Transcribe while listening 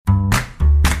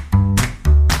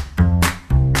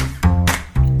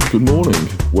Good morning.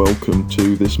 Welcome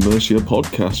to this Mercia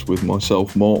podcast with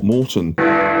myself, Mark Morton.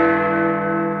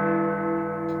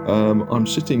 I'm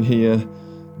sitting here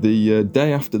the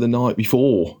day after the night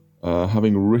before,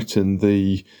 having written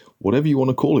the, whatever you want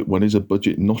to call it, when is a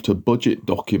budget not a budget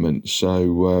document.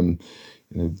 So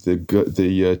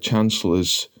the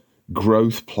Chancellor's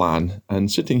growth plan,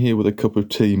 and sitting here with a cup of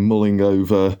tea mulling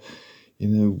over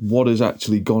what has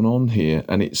actually gone on here.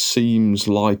 And it seems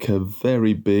like a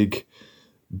very big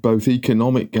both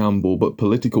economic gamble but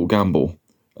political gamble.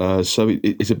 So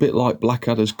it's a bit like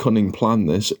Blackadder's cunning plan.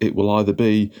 This, it will either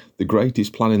be the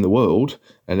greatest plan in the world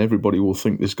and everybody will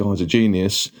think this guy's a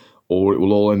genius, or it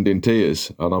will all end in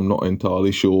tears. And I'm not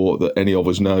entirely sure that any of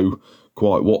us know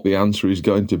quite what the answer is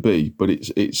going to be, but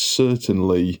it's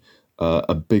certainly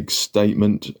a big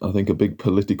statement, I think a big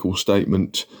political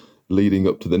statement leading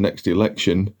up to the next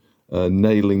election,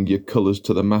 nailing your colours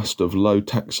to the mast of low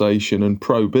taxation and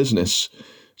pro-business.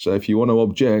 So if you want to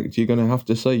object, you're going to have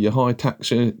to say you're high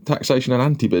taxation and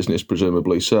anti-business,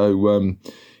 presumably. So,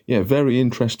 very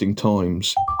interesting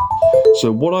times.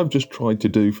 So what I've just tried to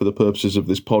do for the purposes of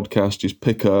this podcast is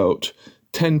pick out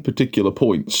 10 particular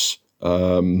points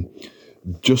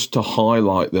just to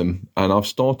highlight them. And I've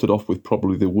started off with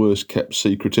probably the worst kept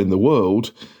secret in the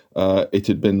world. It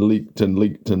had been leaked and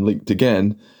leaked and leaked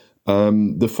again.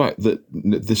 The fact that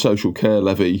the social care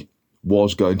levy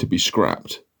was going to be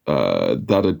scrapped.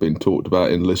 That had been talked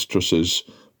about in Liz Truss's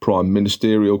prime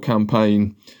ministerial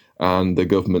campaign, and the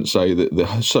government say that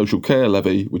the social care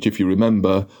levy, which if you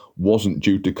remember wasn't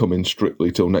due to come in strictly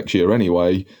till next year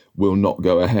anyway, will not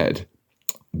go ahead.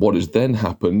 What has then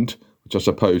happened, which I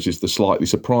suppose is the slightly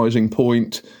surprising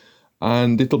point,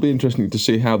 and it'll be interesting to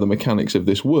see how the mechanics of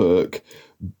this work,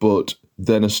 but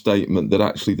then a statement that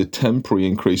actually the temporary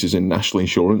increases in national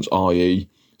insurance, i.e.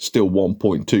 still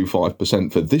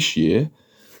 1.25% for this year,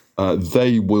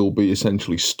 they will be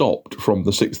essentially stopped from the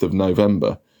 6th of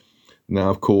November. Now,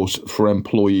 of course, for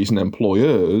employees and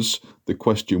employers, the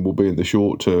question will be in the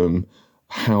short term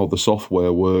how the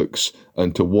software works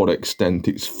and to what extent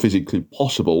it's physically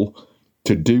possible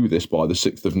to do this by the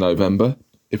 6th of November.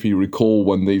 If you recall,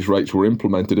 when these rates were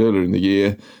implemented earlier in the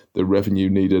year, the revenue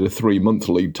needed a 3-month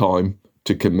lead time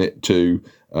to commit to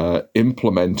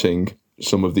implementing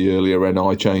some of the earlier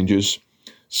NI changes.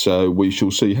 So we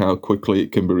shall see how quickly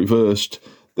it can be reversed.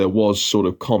 There was sort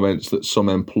of comments that some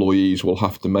employees will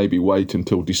have to maybe wait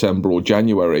until December or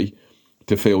January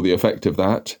to feel the effect of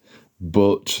that.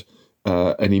 But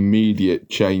an immediate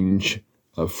change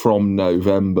from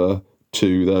November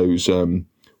to those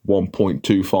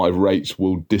 1.25 rates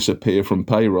will disappear from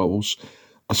payrolls.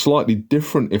 A slightly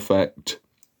different effect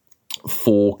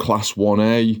for Class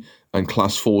 1A and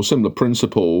Class 4, similar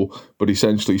principle, but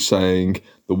essentially saying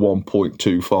the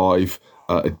 1.25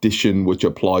 addition, which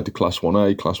applied to Class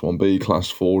 1A, Class 1B, Class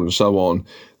 4, and so on,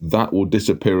 that will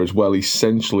disappear as well,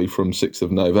 essentially from 6th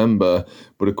of November.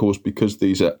 But of course, because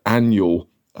these are annual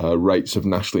rates of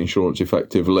national insurance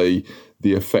effectively,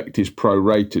 the effect is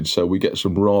prorated. So we get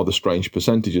some rather strange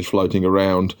percentages floating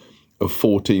around of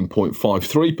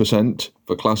 14.53%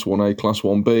 for Class 1A, Class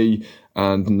 1B,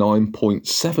 and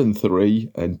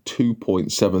 9.73 and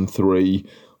 2.73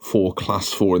 for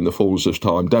Class 4 in the fullness of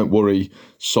time. Don't worry,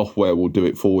 software will do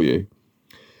it for you.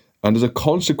 And as a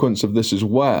consequence of this as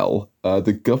well,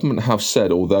 the government have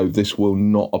said, although this will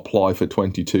not apply for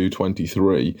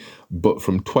 22-23, but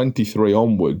from 23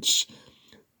 onwards,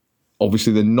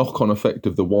 obviously the knock-on effect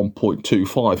of the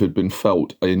 1.25 had been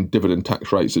felt in dividend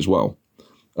tax rates as well.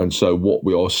 And so what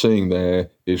we are seeing there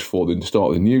is for the start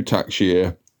of the new tax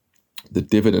year, the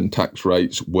dividend tax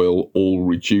rates will all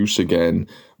reduce again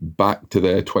back to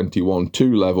their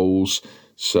 21.2 levels.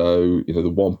 So, the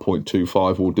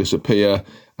 1.25 will disappear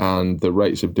and the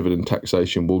rates of dividend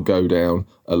taxation will go down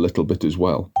a little bit as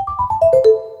well.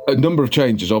 A number of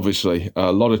changes, obviously.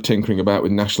 A lot of tinkering about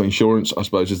with national insurance. I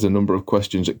suppose there's a number of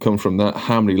questions that come from that.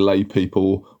 How many lay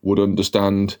people would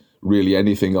understand really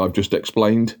anything I've just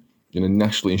explained?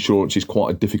 National insurance is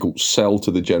quite a difficult sell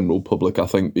to the general public, I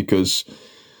think, because,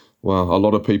 well, a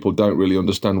lot of people don't really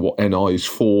understand what NI is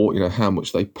for, how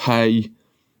much they pay.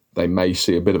 They may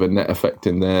see a bit of a net effect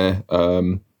in their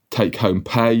take-home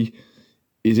pay.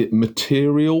 Is it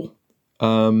material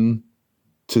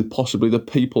to possibly the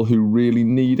people who really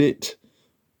need it?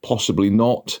 Possibly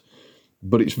not.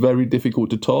 But it's very difficult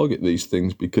to target these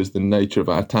things because the nature of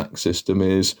our tax system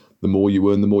is the more you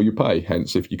earn, the more you pay.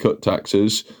 Hence, if you cut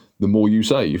taxes, the more you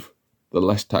save. The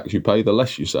less tax you pay, the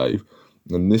less you save.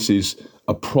 And this is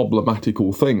a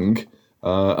problematical thing.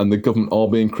 And the government are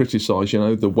being criticised.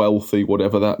 The wealthy,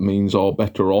 whatever that means, are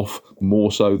better off,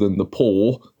 more so than the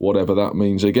poor, whatever that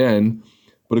means again.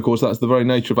 But of course, that's the very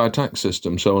nature of our tax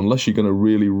system. So unless you're going to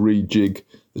really rejig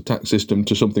the tax system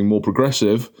to something more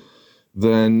progressive,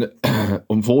 then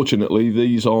unfortunately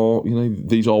these are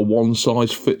one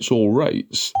size fits all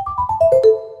rates.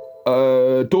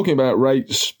 Talking about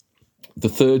rates, the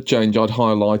third change I'd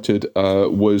highlighted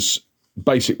was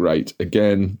basic rate.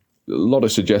 Again, a lot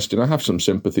of suggestion. I have some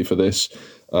sympathy for this.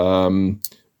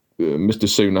 Mr.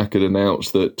 Sunak had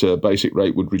announced that basic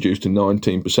rate would reduce to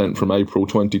 19% from April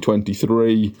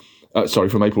 2023.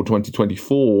 From April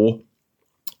 2024.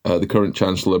 The current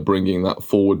Chancellor bringing that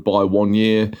forward by 1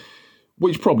 year,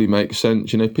 which probably makes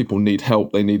sense. People need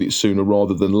help. They need it sooner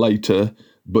rather than later,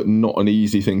 but not an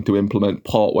easy thing to implement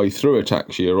partway through a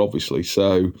tax year, obviously.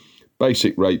 So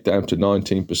basic rate down to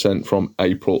 19% from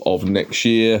April of next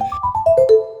year.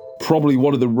 Probably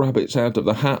one of the rabbits out of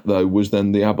the hat, though, was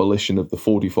then the abolition of the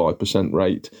 45%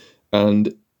 rate.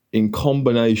 And in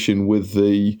combination with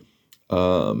the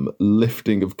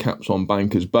lifting of caps on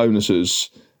bankers'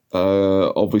 bonuses,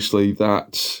 obviously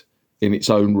that in its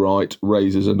own right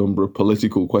raises a number of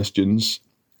political questions.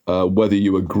 Whether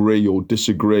you agree or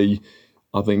disagree,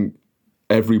 I think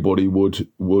everybody would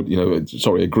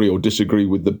agree or disagree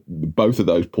with both of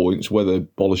those points, whether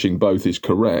abolishing both is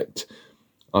correct.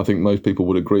 I think most people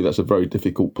would agree that's a very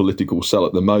difficult political sell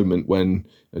at the moment when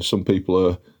some people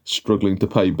are struggling to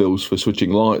pay bills for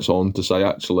switching lights on, to say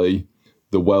actually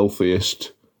the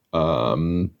wealthiest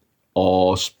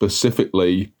are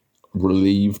specifically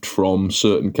relieved from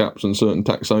certain caps and certain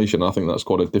taxation. I think that's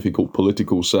quite a difficult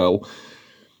political sell.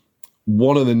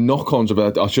 One of the knock-ons of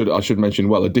that, I should mention,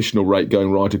 additional rate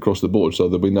going right across the board, so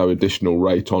there'll be no additional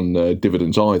rate on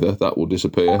dividends either. That will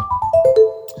disappear.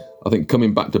 I think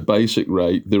coming back to basic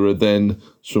rate, there are then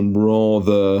some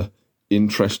rather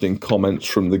interesting comments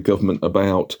from the government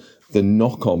about the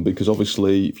knock-on, because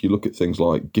obviously if you look at things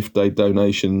like gift aid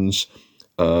donations,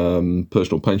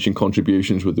 personal pension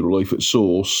contributions with the relief at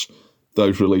source,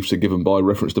 those reliefs are given by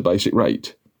reference to basic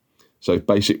rate. So if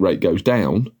basic rate goes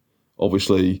down,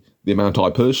 obviously the amount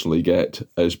I personally get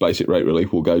as basic rate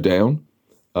relief will go down.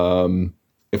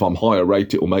 If I'm higher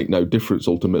rate, it will make no difference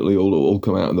ultimately. It'll all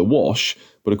come out in the wash.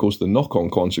 But of course, the knock-on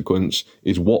consequence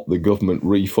is what the government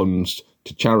refunds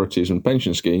to charities and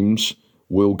pension schemes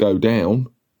will go down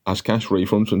as cash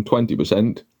refunds from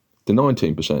 20% to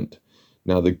 19%.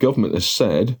 Now, the government has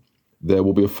said there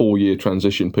will be a 4-year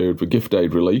transition period for gift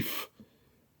aid relief.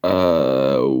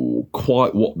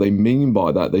 Quite what they mean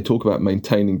by that, they talk about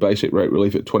maintaining basic rate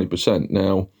relief at 20%.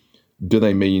 Now, do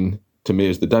they mean to me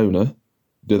as the donor?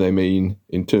 Do they mean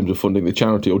in terms of funding the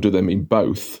charity, or do they mean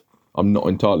both? I'm not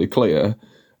entirely clear.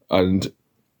 And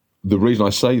the reason I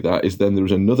say that is then there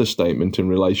is another statement in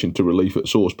relation to relief at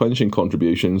source pension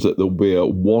contributions that there'll be a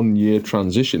 1-year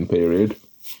transition period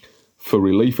for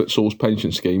relief at source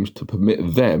pension schemes to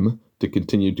permit them to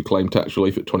continue to claim tax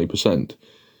relief at 20%.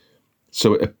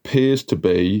 So it appears to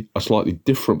be a slightly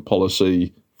different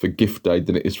policy for gift aid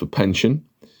than it is for pension.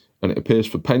 And it appears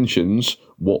for pensions,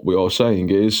 what we are saying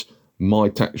is my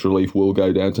tax relief will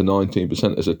go down to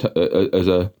 19% as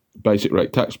a basic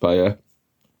rate taxpayer.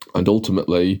 And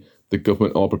ultimately, the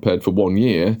government are prepared for 1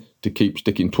 year to keep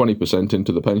sticking 20%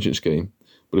 into the pension scheme.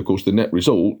 But of course, the net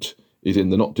result is in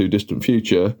the not too distant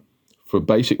future for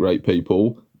basic rate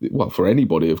people, well, for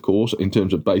anybody, of course, in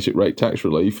terms of basic rate tax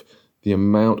relief, the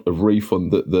amount of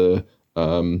refund that the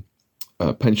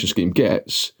pension scheme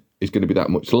gets is going to be that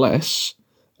much less.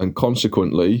 And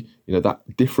consequently, that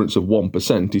difference of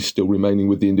 1% is still remaining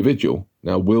with the individual.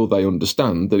 Now, will they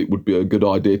understand that it would be a good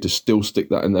idea to still stick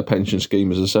that in their pension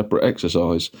scheme as a separate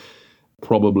exercise?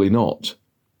 Probably not.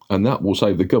 And that will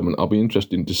save the government. I'll be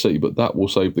interested to see, but that will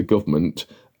save the government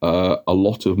a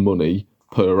lot of money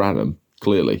per annum,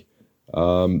 clearly.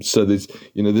 So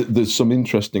there's some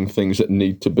interesting things that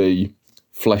need to be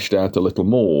fleshed out a little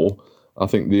more. I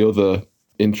think the other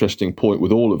interesting point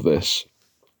with all of this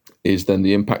is then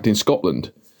the impact in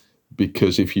Scotland,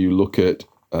 because if you look at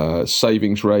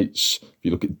savings rates, if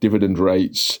you look at dividend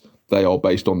rates, they are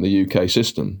based on the UK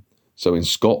system. So in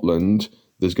Scotland,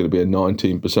 there's going to be a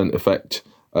 19% effect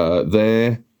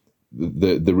there.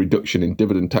 The reduction in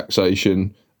dividend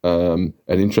taxation, and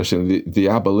interestingly, the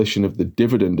abolition of the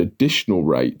dividend additional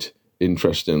rate,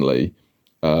 interestingly,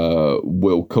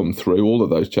 will come through. All of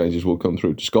those changes will come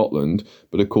through to Scotland.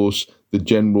 But of course, the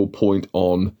general point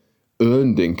on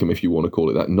earned income, if you want to call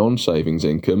it that, non-savings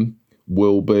income,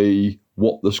 will be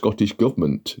what the Scottish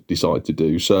government decide to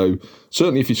do. So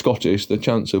certainly if you're Scottish, the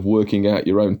chance of working out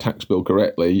your own tax bill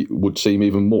correctly would seem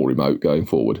even more remote going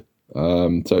forward.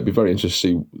 So it'd be very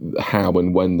interesting to see how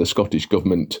and when the Scottish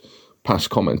government pass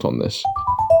comment on this.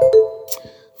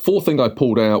 Fourth thing I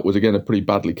pulled out was, again, a pretty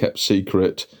badly kept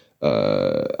secret.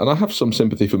 And I have some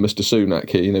sympathy for Mr. Sunak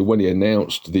here. You know, when he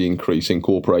announced the increase in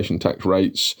corporation tax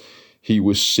rates, he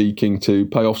was seeking to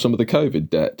pay off some of the COVID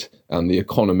debt, and the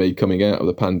economy coming out of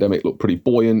the pandemic looked pretty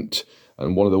buoyant.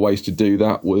 And one of the ways to do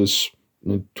that was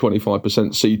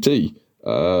 25%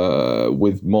 CT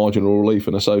with marginal relief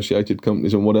and associated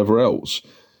companies and whatever else.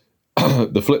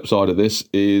 The flip side of this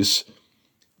is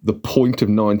the point of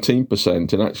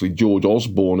 19%, and actually George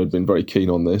Osborne had been very keen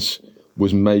on this,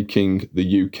 was making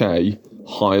the UK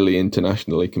highly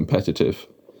internationally competitive.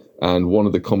 And one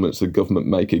of the comments the government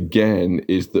make again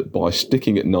is that by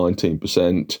sticking at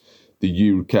 19%,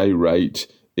 the UK rate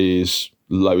is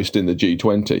lowest in the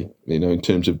G20, in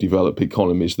terms of developed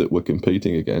economies that we're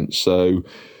competing against. So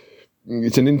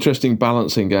it's an interesting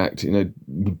balancing act.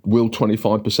 Will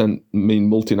 25%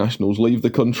 mean multinationals leave the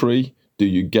country? Do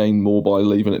you gain more by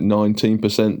leaving at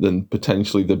 19% than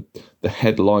potentially the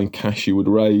headline cash you would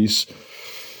raise?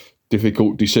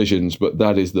 Difficult decisions, but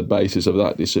that is the basis of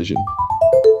that decision.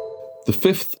 The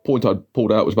fifth point I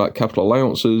pulled out was about capital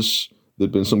allowances.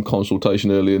 There'd been some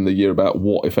consultation earlier in the year about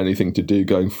what, if anything, to do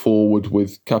going forward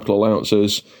with capital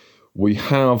allowances. We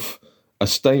have a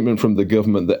statement from the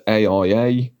government that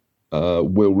AIA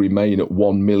will remain at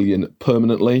 1 million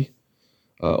permanently.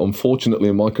 Unfortunately,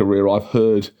 in my career, I've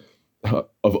heard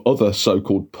of other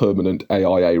so-called permanent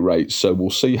AIA rates. So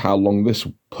we'll see how long this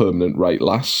permanent rate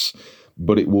lasts,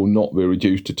 but it will not be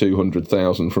reduced to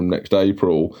 200,000 from next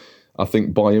April. I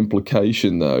think by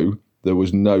implication, though, there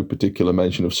was no particular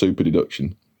mention of super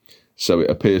deduction. So it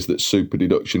appears that super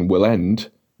deduction will end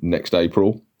next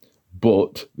April,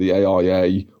 but the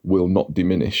AIA will not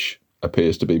diminish,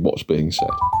 appears to be what's being said.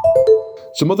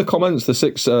 Some other comments, the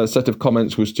sixth set of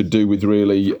comments was to do with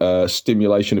really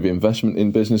stimulation of investment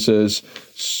in businesses,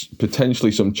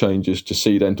 potentially some changes to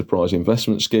seed enterprise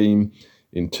investment scheme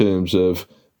in terms of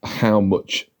how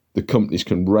much the companies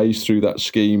can raise through that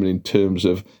scheme and in terms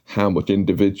of how much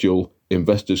individual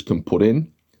investors can put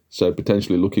in. So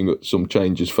potentially looking at some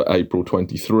changes for April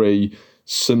 23,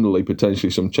 similarly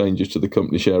potentially some changes to the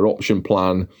company share option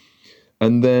plan,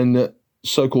 and then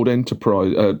so-called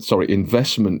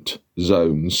investment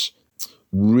zones,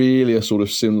 really a sort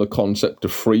of similar concept to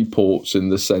free ports in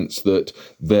the sense that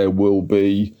there will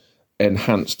be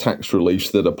enhanced tax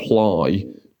reliefs that apply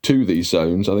to these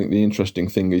zones. I think the interesting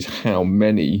thing is how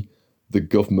many the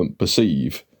government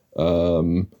perceive.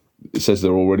 It says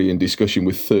they're already in discussion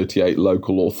with 38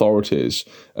 local authorities.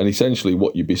 And essentially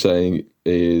what you'd be saying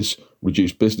is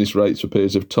reduced business rates for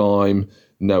periods of time,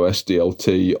 no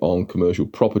SDLT on commercial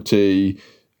property,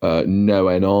 no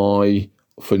NI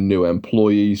for new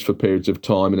employees for periods of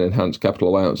time, and enhanced capital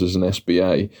allowances and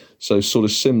SBA. So sort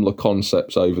of similar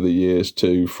concepts over the years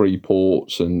to free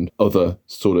ports and other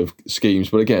sort of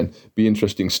schemes. But again, be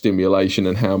interesting stimulation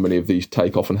and how many of these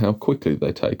take off and how quickly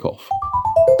they take off.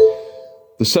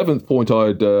 The seventh point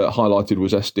I'd highlighted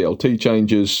was SDLT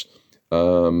changes.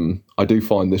 I do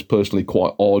find this personally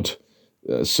quite odd.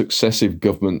 Successive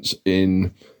governments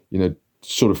in,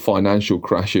 sort of financial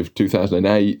crash of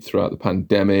 2008 throughout the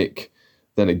pandemic.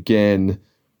 Then again,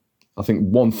 I think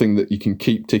one thing that you can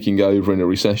keep ticking over in a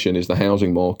recession is the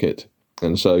housing market.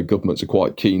 And so governments are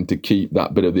quite keen to keep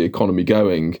that bit of the economy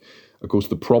going. Of course,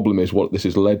 the problem is what this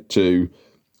has led to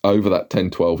over that 10,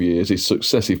 12 years is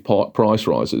successive price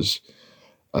rises.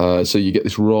 So you get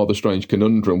this rather strange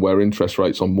conundrum where interest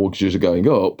rates on mortgages are going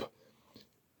up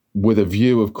with a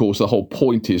view, of course, the whole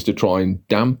point is to try and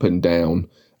dampen down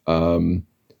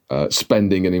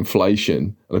spending and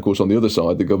inflation. And of course, on the other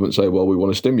side, the government say, well, we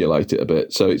want to stimulate it a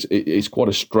bit. So it's quite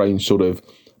a strange sort of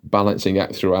balancing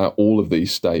act throughout all of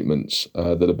these statements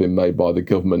that have been made by the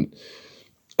government.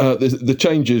 The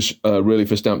changes really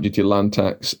for stamp duty land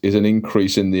tax is an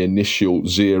increase in the initial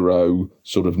zero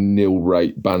sort of nil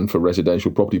rate ban for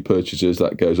residential property purchases.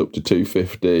 That goes up to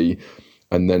 250,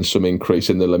 and then some increase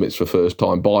in the limits for first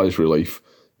time buyers relief,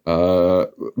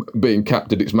 being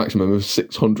capped at its maximum of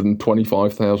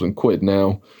 625,000 quid.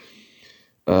 Now,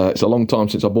 it's a long time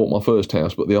since I bought my first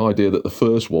house, but the idea that the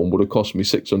first one would have cost me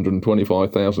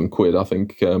 625,000 quid, I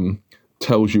think,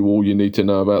 tells you all you need to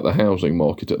know about the housing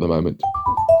market at the moment.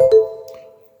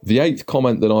 The eighth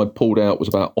comment that I pulled out was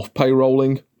about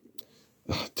off-payrolling.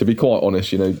 To be quite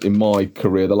honest, in my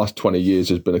career, the last 20 years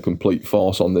has been a complete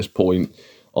farce on this point.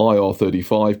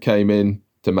 IR35 came in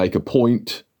to make a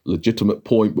point, legitimate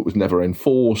point, but was never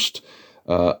enforced.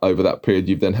 Over that period,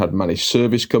 you've then had managed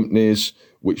service companies,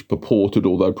 which purported,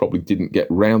 although probably didn't get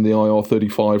round the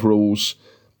IR35 rules.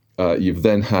 You've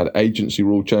then had agency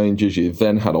rule changes. You've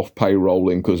then had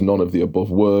off-payrolling because none of the above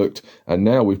worked. And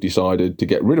now we've decided to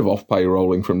get rid of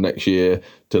off-payrolling from next year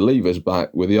to leave us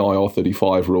back with the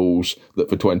IR35 rules that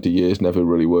for 20 years never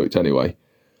really worked anyway.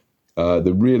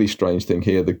 The really strange thing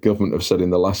here, the government have said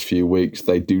in the last few weeks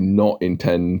they do not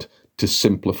intend to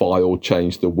simplify or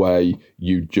change the way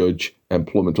you judge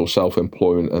employment or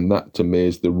self-employment. And that to me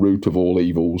is the root of all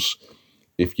evils.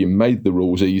 If you made the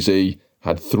rules easy,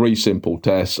 had 3 simple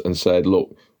tests and said,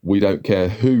 look, we don't care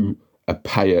who a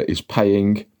payer is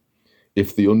paying.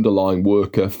 If the underlying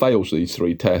worker fails these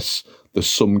 3 tests, the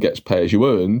sum gets pay as you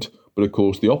earned. But of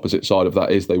course, the opposite side of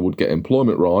that is they would get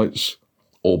employment rights.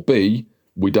 Or B,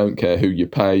 we don't care who you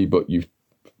pay, but you've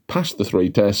passed the 3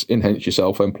 tests, and hence you're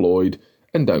self-employed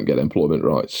and don't get employment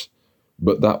rights.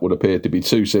 But that would appear to be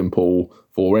too simple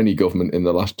for any government in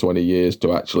the last 20 years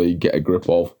to actually get a grip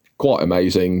of. Quite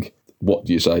amazing. What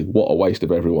do you say? What a waste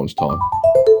of everyone's time.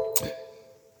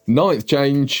 9th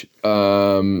change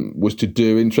was to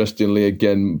do, interestingly,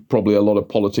 again, probably a lot of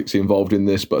politics involved in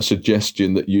this, but a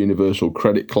suggestion that universal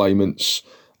credit claimants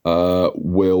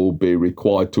will be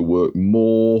required to work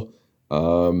more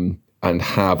and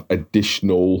have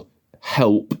additional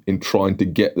help in trying to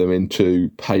get them into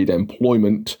paid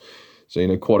employment.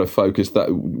 So, quite a focus that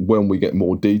when we get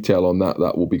more detail on that,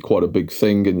 that will be quite a big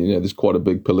thing. And, there's quite a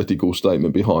big political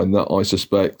statement behind that, I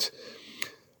suspect.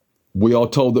 We are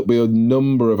told that there are a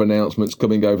number of announcements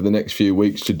coming over the next few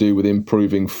weeks to do with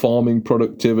improving farming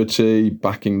productivity,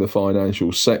 backing the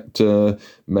financial sector,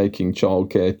 making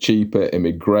childcare cheaper,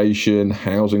 immigration,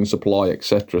 housing supply,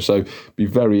 etc. So it'll be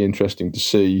very interesting to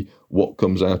see what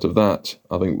comes out of that.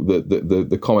 I think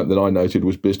the comment that I noted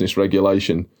was business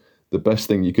regulation. The best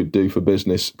thing you could do for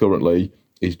business currently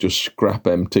is just scrap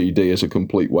MTD as a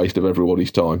complete waste of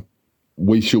everybody's time.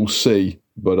 We shall see,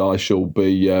 but I shall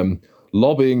be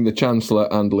lobbying the Chancellor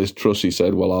and Liz Truss. He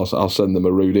said, well, I'll send them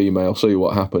a rude email, see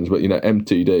what happens. But,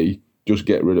 MTD, just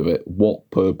get rid of it. What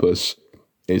purpose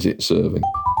is it serving?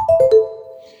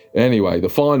 Anyway, the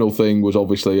final thing was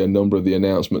obviously a number of the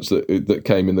announcements that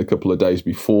came in the couple of days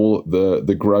before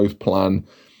the growth plan.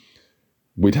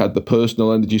 We'd had the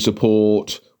personal energy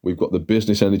support. We've got the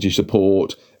business energy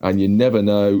support, and you never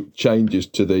know, changes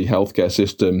to the healthcare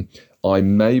system. I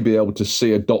may be able to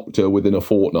see a doctor within a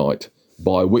fortnight,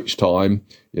 by which time,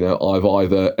 I've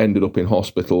either ended up in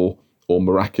hospital or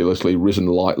miraculously risen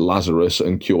like Lazarus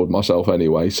and cured myself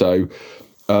anyway. So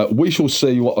we shall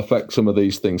see what effect some of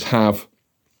these things have,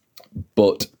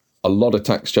 but a lot of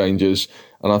tax changes.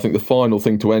 And I think the final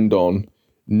thing to end on,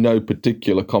 no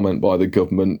particular comment by the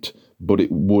government, but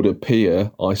it would appear,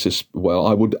 I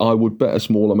would bet a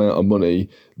small amount of money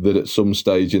that at some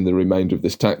stage in the remainder of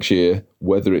this tax year,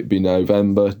 whether it be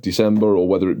November, December, or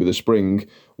whether it be the spring,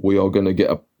 we are going to get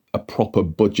a proper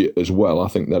budget as well. I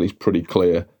think that is pretty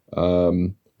clear.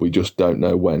 We just don't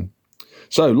know when.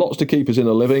 So lots to keep us in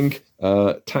a living.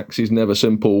 Tax is never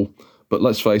simple, but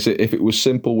let's face it, if it was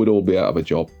simple, we'd all be out of a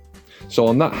job. So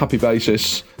on that happy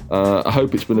basis, I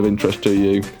hope it's been of interest to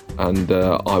you, and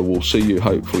I will see you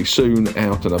hopefully soon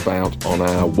out and about on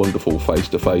our wonderful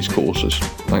face-to-face courses.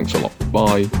 Thanks a lot.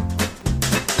 Bye.